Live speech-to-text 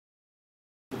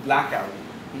Black Album.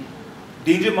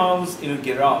 Danger Mouse in a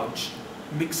garage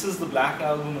mixes the Black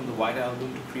Album and the White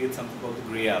Album to create something called the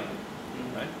Grey Album,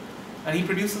 right? And he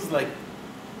produces like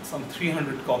some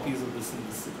 300 copies of this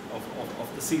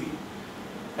of the CD.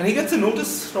 And he gets a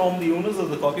notice from the owners of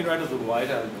the copyright of the White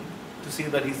Album to say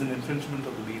that he's an infringement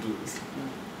of the Beatles.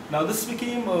 Now this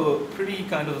became a pretty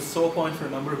kind of a sore point for a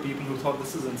number of people who thought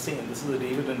this is insane. This is a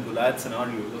David and Goliath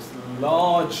scenario. This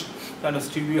large kind of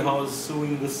studio house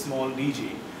suing this small DJ.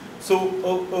 So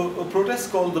a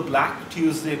protest called the Black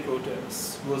Tuesday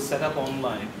protest was set up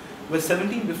online where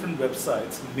 17 different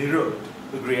websites mirrored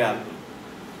the Grey Album.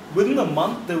 Within a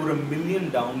month there were 1 million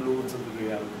downloads of the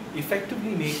Grey Album,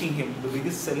 effectively making him the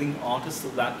biggest selling artist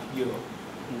of that year,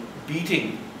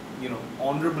 beating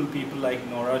honorable people like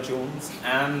Norah Jones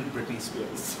and Britney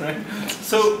Spears, right?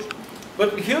 So,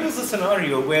 but here is a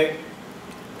scenario where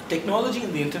technology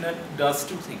and the internet does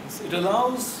two things. It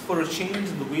allows for a change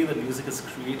in the way that music is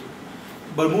created,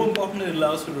 but more importantly, it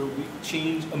allows for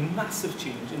a massive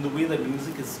change in the way that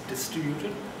music is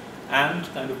distributed and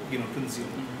kind of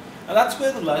consumed. And that's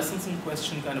where the licensing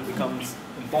question kind of becomes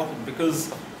important,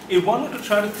 because if one were to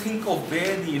try to think of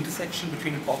where the intersection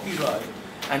between copyright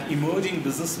and emerging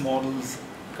business models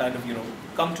kind of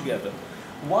come together,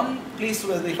 one place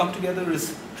where they come together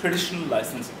is traditional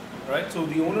licensing, right? So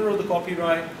the owner of the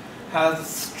copyright has a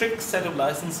strict set of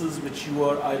licenses which you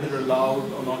are either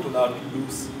allowed or not allowed to do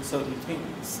certain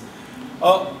things.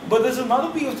 But there's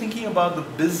another way of thinking about the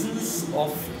business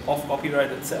of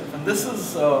copyright itself, and this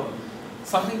is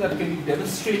something that can be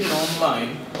demonstrated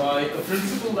online by a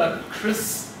principle that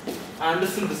Chris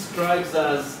Anderson describes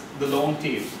as the long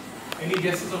tail. Any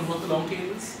guesses on what the long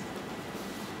tail is?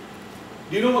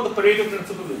 Do you know what the Pareto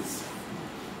principle is?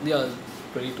 Yeah,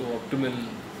 Pareto optimal.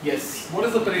 Yes. What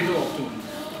is the Pareto optimal?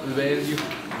 Where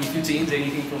if you change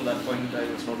anything from that point in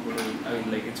time, it's not going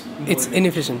to, it's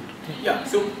inefficient. Yeah,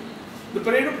 so the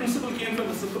Pareto principle came from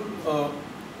the simple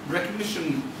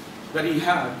recognition that he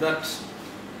had that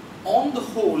on the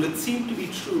whole, it seemed to be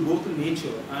true both in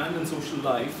nature and in social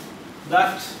life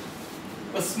that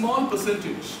a small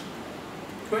percentage,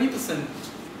 20%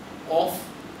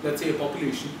 of, let's say, a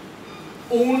population,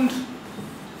 owned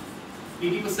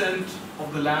 80%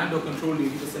 of the land or controlled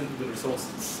 80% of the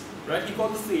resources. Right? He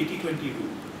called this the 80-20 rule.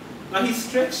 Now he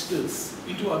stretched this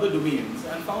into other domains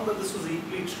and found that this was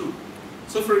equally true.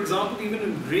 So for example, even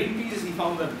in grain peas, he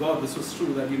found that, God, this was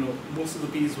true, that most of the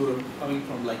peas were coming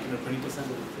from 20% of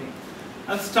the thing.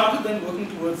 And started then working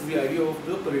towards the idea of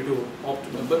the Pareto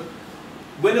optimum. But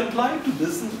when applied to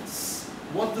business,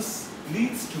 what this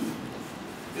leads to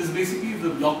is basically the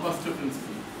blockbuster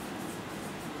principle.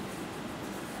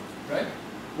 Right?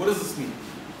 What does this mean?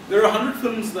 There are 100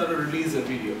 films that are released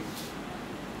every year.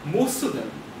 Most of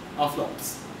them are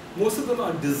flops. Most of them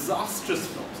are disastrous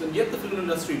flops, and yet the film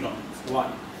industry runs.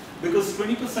 Why? Because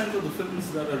 20% of the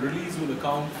films that are released will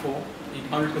account for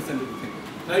 100% of the thing.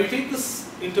 Now you take this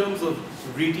in terms of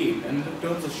retail and in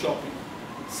terms of shopping.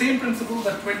 Same principle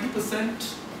that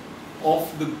 20%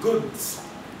 of the goods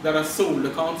that are sold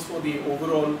accounts for the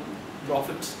overall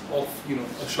profit of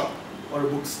a shop or a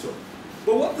bookstore.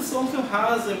 But what this also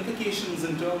has implications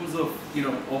in terms of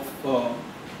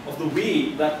of the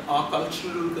way that our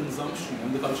cultural consumption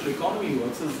and the cultural economy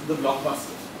works is the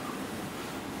blockbuster.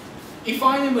 If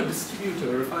I am a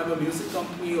distributor, if I'm a music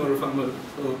company, or if I'm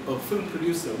a film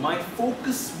producer, my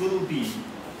focus will be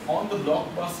on the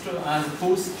blockbuster as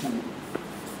opposed to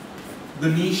the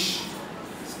niche,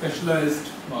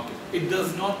 specialized market. It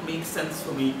does not make sense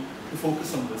for me to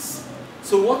focus on this.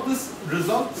 So what this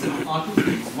results in are two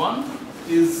things. One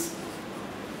is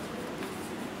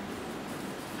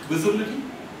visibility.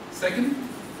 Second,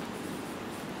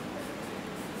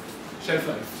 shelf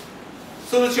life.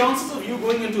 So the chances of you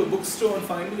going into a bookstore and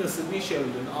finding a Sidney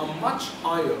Sheldon are much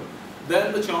higher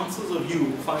than the chances of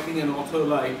you finding an author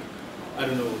like, I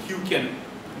don't know, Hugh Kennan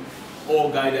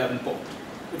or Guy Davenport.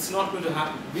 It's not going to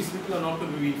happen. These people are not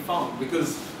going to be found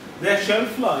because their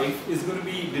shelf life is going to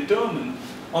be determined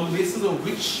on the basis of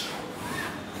which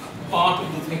part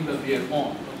of the thing that they are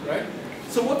on, right?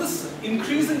 So what this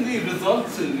increasingly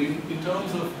results in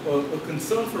terms of a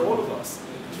concern for all of us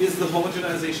is the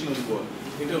homogenization of the world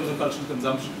in terms of cultural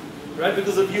consumption, right?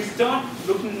 Because if you start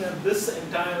looking at this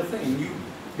entire thing, you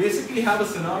basically have a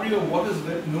scenario of what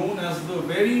is known as the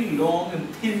very long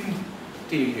and thin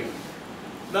tail here.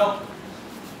 Now,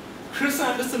 Chris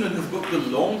Anderson in his book, The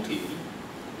Long Tail,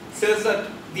 says that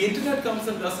the internet comes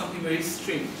and does something very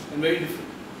strange and very different.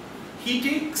 He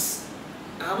takes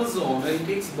Amazon and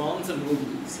he takes Barnes and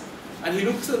Nobles and he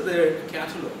looks at their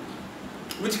catalog,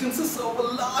 which consists of a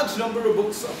large number of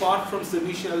books apart from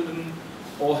Sidney Sheldon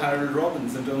or Harold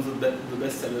Robbins in terms of the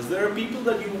bestsellers. There are people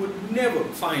that you would never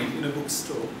find in a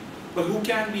bookstore, but who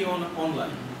can be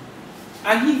online.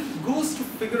 And he goes to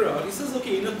figure out, he says,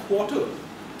 okay, in a quarter,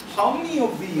 how many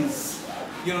of these,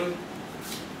 80%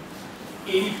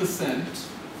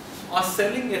 are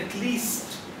selling at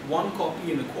least one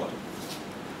copy in a quarter?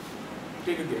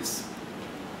 Take a guess.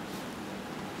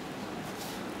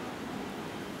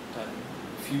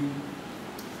 Few.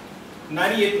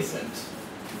 98%.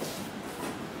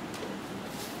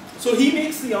 So he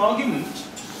makes the argument,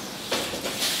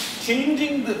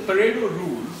 changing the Pareto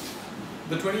rule,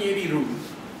 the 20/80 rule,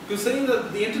 to saying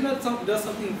that the internet does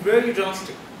something very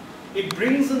drastic. It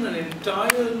brings in an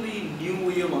entirely new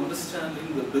way of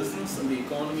understanding the business and the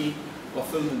economy of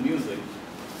film and music.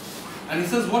 And he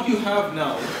says what you have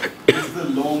now is the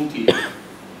long tail.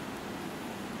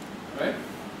 Right?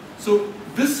 So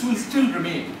this will still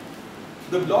remain.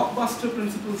 The blockbuster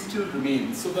principle still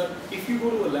remains, so that if you go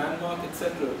to a landmark,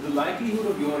 etc., the likelihood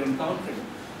of your encountering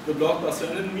the blockbuster,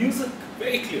 and in music,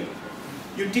 very clear.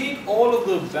 You take all of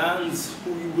the bands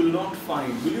who you will not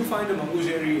find. Will you find a Mango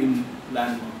Jerry in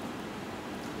landmark?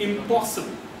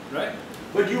 Impossible, right?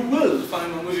 But you will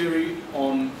find Mango Jerry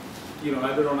on,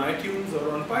 either on iTunes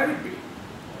or on Pirate Bay.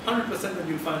 100% that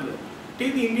you'll find it.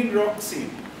 Take the Indian rock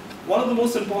scene. One of the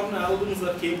most important albums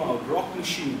that came out, Rock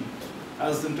Machine,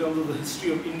 as in terms of the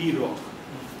history of indie rock.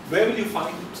 Where will you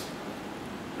find it?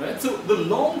 Right? So the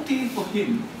long tail for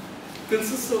him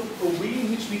consists of a way in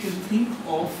which we can think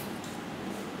of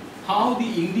how the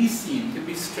indie scene can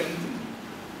be strengthened.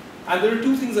 And there are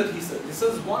two things that he said. He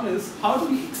says one is, how do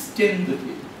we extend the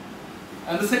tail?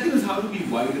 And the second is, how do we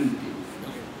widen the tail?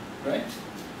 Right?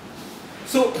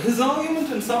 So his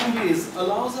argument in some ways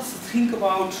allows us to think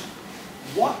about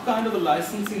what kind of a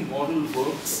licensing model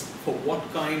works for what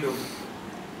kind of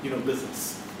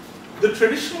business. The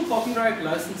traditional copyright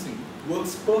licensing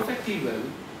works perfectly well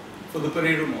for the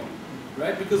Pareto model,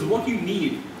 right? Because what you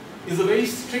need is a very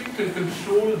strict and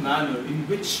controlled manner in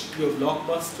which your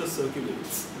blockbuster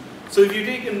circulates. So if you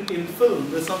take in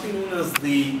film, there's something known as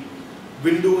the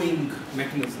windowing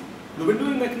mechanism. The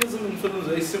windowing mechanism in film is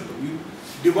very simple. You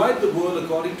divide the world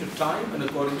according to time and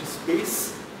according to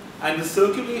space, and the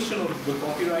circulation of the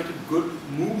copyrighted good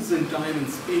moves in time and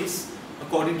space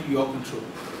according to your control.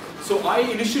 So I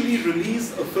initially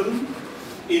release a film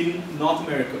in North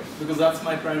America because that's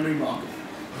my primary market.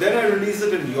 Then I release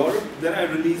it in Europe, then I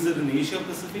release it in Asia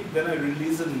Pacific, then I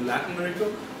release it in Latin America,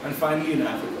 and finally in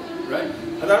Africa, right?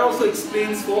 And that also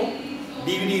explains for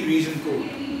DVD region code,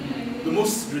 the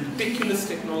most ridiculous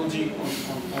technology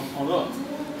on earth.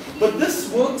 But this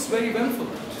works very well for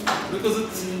that because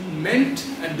it's meant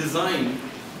and designed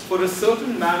for a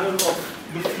certain manner of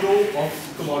the flow of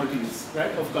commodities,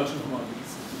 right, of cultural commodities.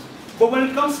 But when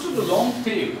it comes to the long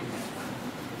tail,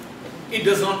 it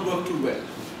does not work too well.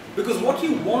 Because what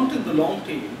you want in the long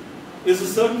tail is a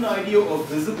certain idea of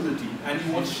visibility, and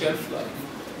you want shelf life,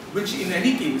 which in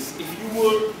any case, if you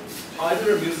were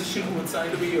either a musician who had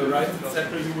signed away your rights,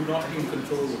 etc., you would not be in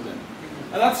control of them.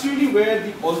 And that's really where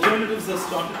the alternatives have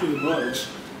started to emerge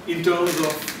in terms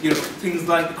of things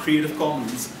like the Creative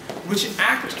Commons, which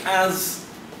act as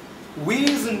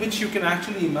ways in which you can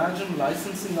actually imagine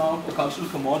licensing out a cultural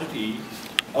commodity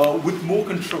with more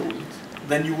control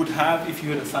than you would have if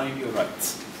you had assigned your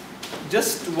rights.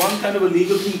 Just one kind of a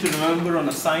legal thing to remember on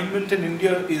assignment in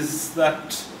India is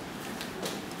that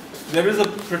there is a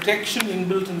protection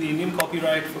inbuilt in the Indian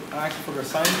Copyright Act for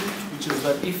assignment, which is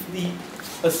that if the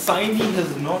assignee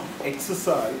has not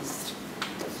exercised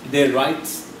their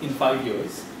rights in 5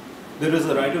 years, there is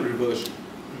a right of reversion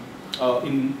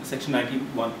in section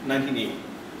 19A,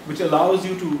 which allows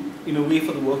you to, in a way,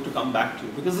 for the work to come back to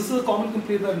you. Because this is a common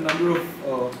complaint that a number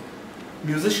of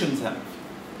musicians have,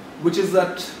 which is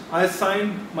that I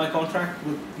signed my contract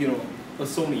with a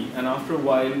Sony, and after a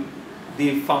while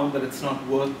they found that it's not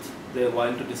worth their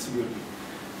while to distribute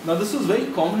it. Now this was a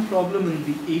very common problem in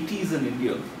the 80s in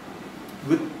India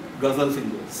with ghazal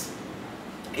singers.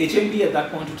 HMD at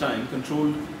that point of time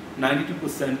controlled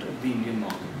 92% of the Indian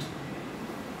market.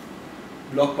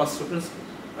 Blockbuster principle,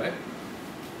 right?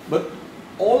 But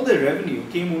all their revenue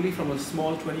came only from a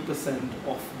small 20%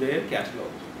 of their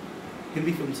catalog,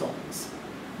 Hindi film songs,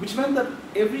 which meant that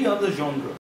every other genre